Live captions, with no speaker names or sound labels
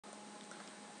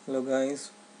Hello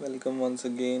guys, welcome once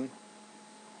again.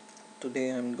 Today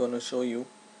I'm gonna show you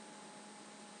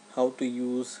how to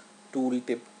use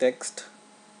ToolTip Text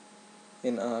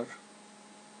in our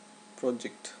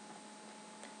project.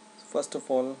 First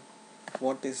of all,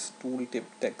 what is ToolTip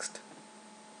Text?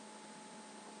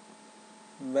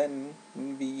 When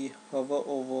we hover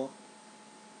over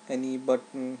any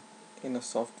button in a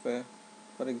software,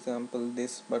 for example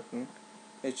this button,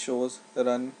 it shows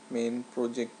run main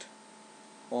project,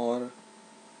 or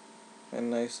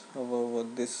when I hover over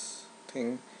this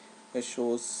thing, it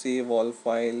shows save all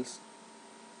files,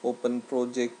 open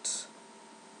projects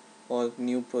or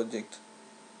new project.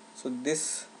 So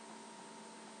this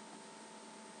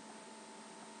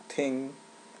thing,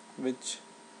 which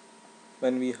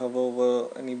when we hover over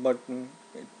any button,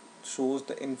 it shows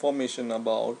the information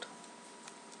about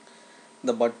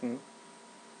the button,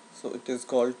 so it is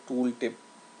called tooltip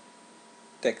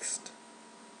text.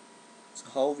 So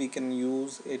how we can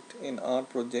use it in our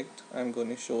project, I'm going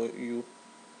to show you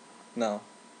now.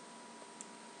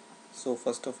 So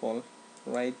first of all,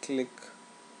 right click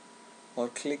or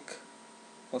click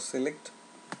or select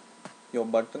your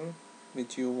button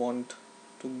which you want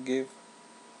to give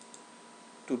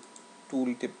to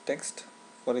tooltip text.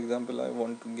 For example, I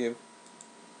want to give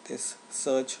this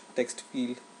search text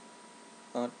field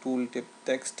tooltip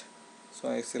text, so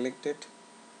I select it.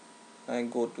 I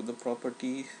go to the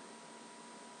properties,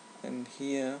 and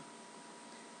here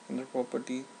in the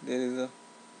property there is a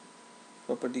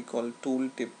property called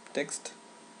tooltip text.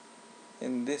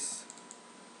 In this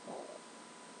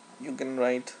you can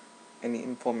write any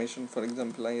information. For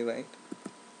example, I write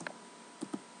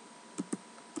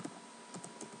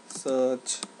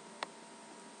search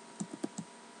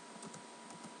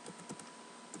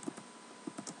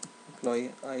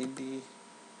employee ID,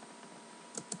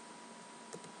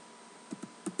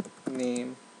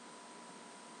 name,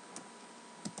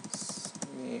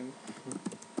 name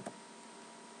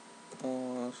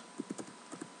or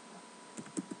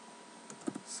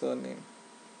surname.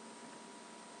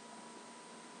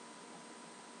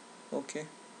 Okay,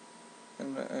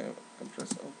 and I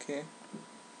press OK,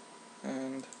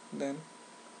 and then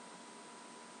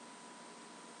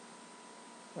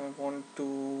I want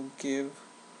to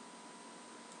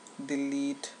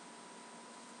delete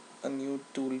a new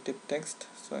tooltip text,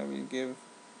 so I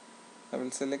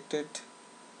will select it,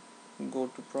 go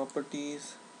to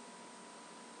properties,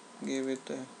 give it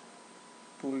a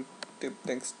tooltip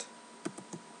text,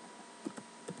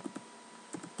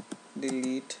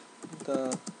 delete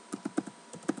the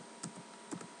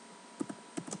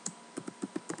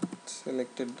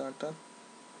selected data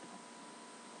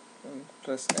and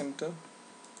press enter.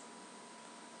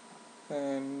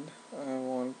 And I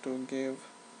want to give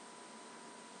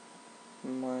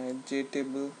my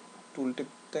JTable tooltip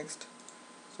text,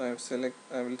 so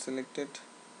I will select it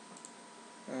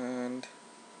and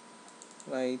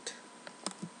write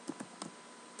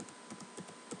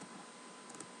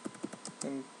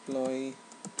employee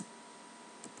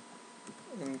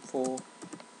info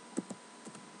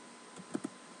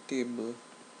table,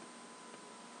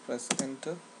 press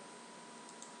enter.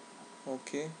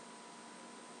 OK,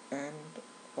 and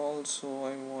also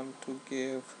I want to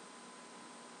give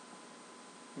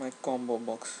my combo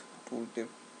box tooltip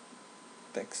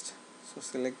text, so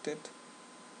select it,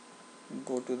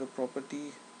 go to the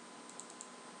property,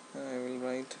 and I will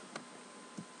write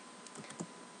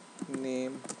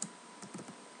name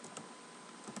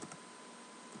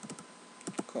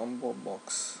combo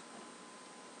box,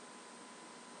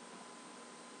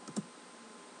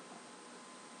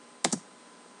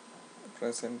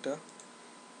 press enter,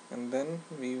 and then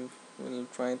we will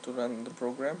try to run the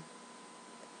program.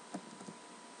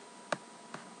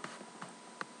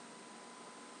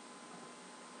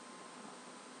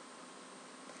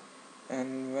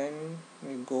 And when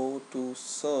we go to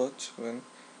search, when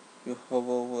you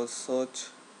hover over search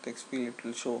text field, it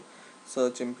will show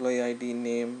search employee ID,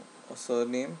 name or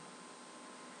surname.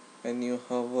 When you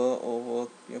hover over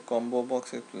your combo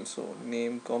box, it will show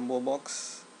name combo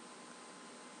box.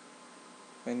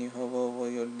 When you hover over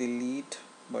your delete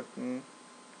button,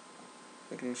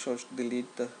 it will show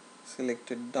delete the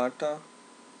selected data.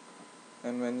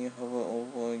 And when you hover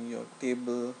over your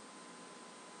table,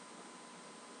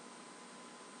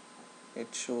 it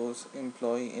shows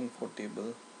employee info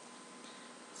table.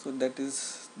 So that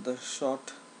is the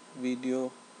short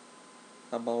video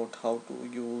about how to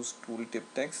use tooltip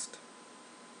text.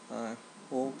 I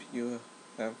hope you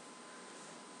have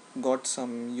got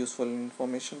some useful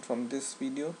information from this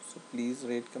video. So please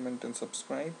rate, comment and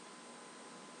subscribe,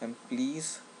 and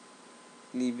please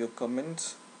leave your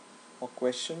comments or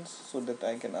questions so that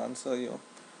I can answer your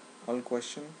all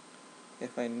question.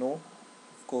 If I know,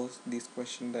 of course, these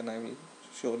questions, then I will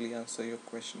surely answer your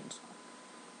questions.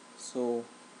 So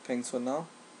thanks for now.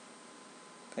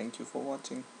 Thank you for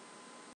watching.